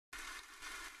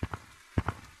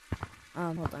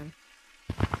Hold on.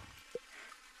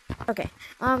 Okay,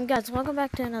 guys, welcome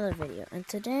back to another video, and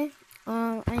today,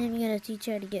 I am gonna teach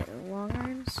you how to get long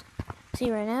arms.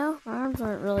 See, right now, my arms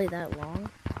aren't really that long,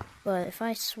 but if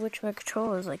I switch my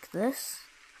controllers like this,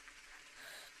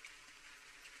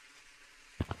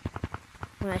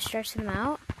 when I stretch them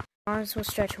out, my arms will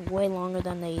stretch way longer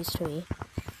than they used to be,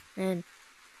 and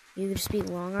you can just be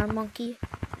long arm monkey,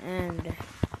 and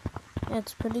yeah,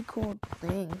 it's a pretty cool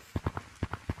thing.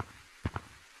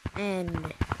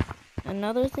 And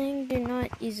another thing, do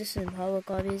not use this in public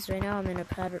lobbies. Right now I'm in a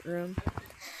private room,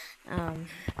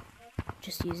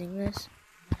 just using this.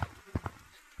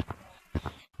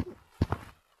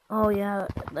 Oh yeah,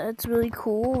 that's really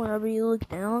cool. Whenever you look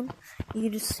down, you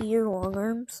can just see your long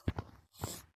arms.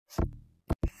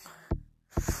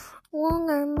 Long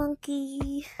arm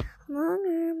monkey, long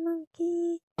arm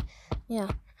monkey. Yeah,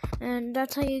 and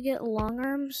that's how you get long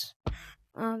arms.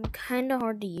 Kinda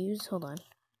hard to use. Hold on.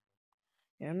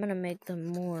 Here, I'm gonna make them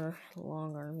more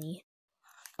long army.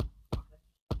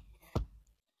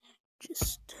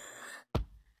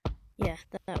 Yeah,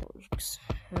 that works.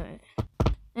 Alright.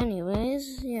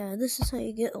 Anyways, yeah, this is how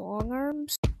you get long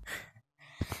arms.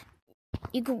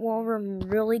 You can wall room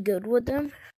really good with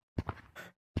them.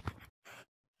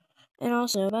 And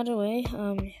also, by the way,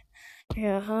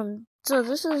 so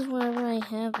this is whenever I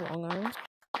have long arms.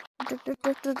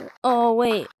 Oh,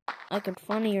 wait, I could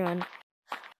funny run.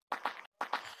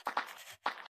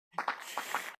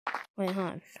 Wait, hold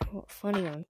on. Funny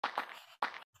run.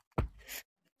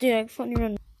 Dude, I can funny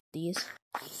run these.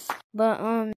 But,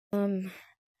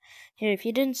 here, if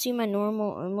you didn't see my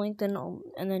normal arm length, and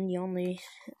then you only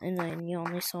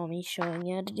saw me showing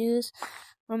you how to do this,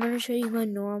 I'm gonna show you my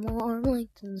normal arm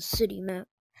length in the city map.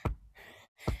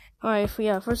 Alright,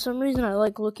 for some reason I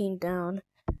like looking down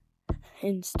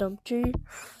in Stumptree.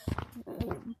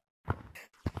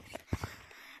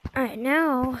 Alright,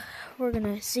 now we're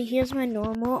gonna see, here's my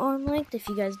normal arm length, if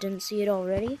you guys didn't see it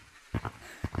already.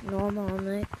 Normal arm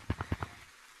length.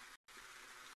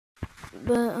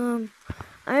 But,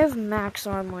 I have max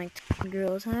arm length in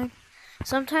Gorilla Tag.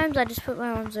 Sometimes I just put my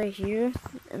arms right here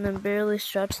and then barely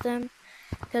stretch them,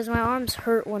 because my arms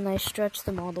hurt when I stretch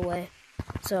them all the way.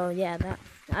 So yeah,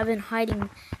 I've been hiding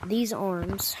these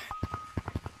arms.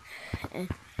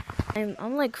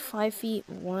 I'm like 5 feet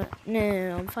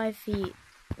I'm 5 feet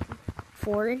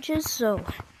 4 inches. So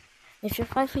if you're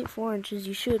 5 feet 4 inches,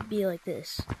 you should be like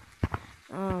this.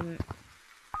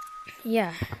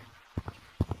 Yeah.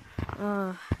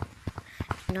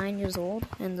 9 years old,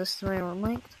 and this is my arm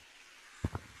length.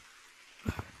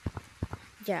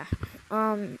 Yeah.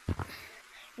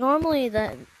 Normally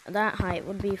that height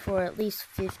would be for at least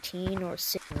 15 or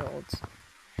 6-year-olds.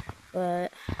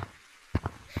 But,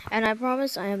 and I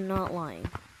promise I am not lying.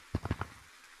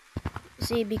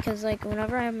 See, because like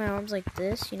whenever I have my arms like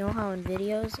this, you know how in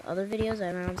other videos I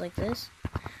have my arms like this?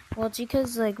 Well, it's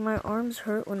because like my arms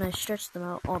hurt when I stretch them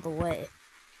out all the way.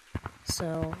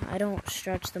 So, I don't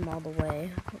stretch them all the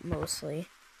way, mostly.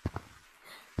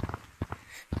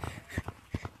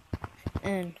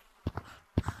 And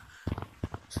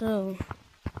so,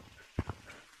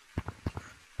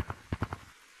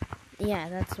 yeah,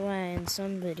 that's why in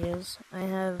some videos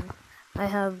I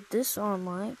have this arm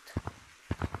length,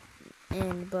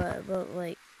 and but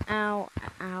like, ow.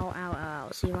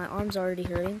 See, my arm's already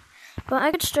hurting, but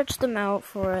I could stretch them out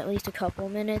for at least a couple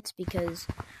minutes because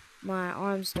my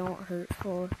arms don't hurt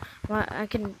I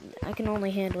can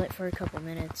only handle it for a couple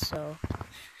minutes. So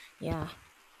yeah.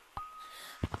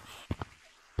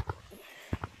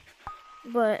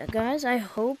 But guys, I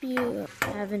hope you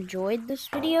have enjoyed this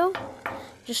video,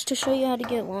 just to show you how to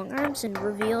get long arms and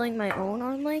revealing my own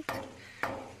arm length.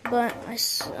 But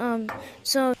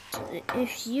so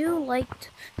if you like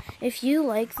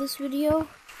this video,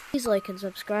 please like and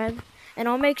subscribe, and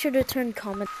I'll make sure to turn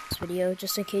comments on this video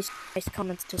just in case you have nice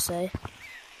comments to say.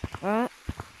 Alright?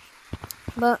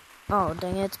 But oh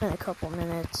dang it, it's been a couple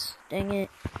minutes. Dang it.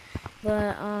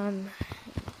 But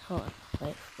hold on,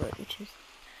 wait,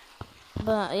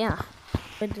 but yeah,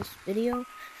 enjoyed this video,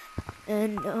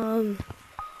 and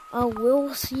I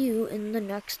will see you in the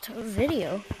next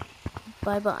video.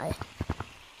 Bye bye.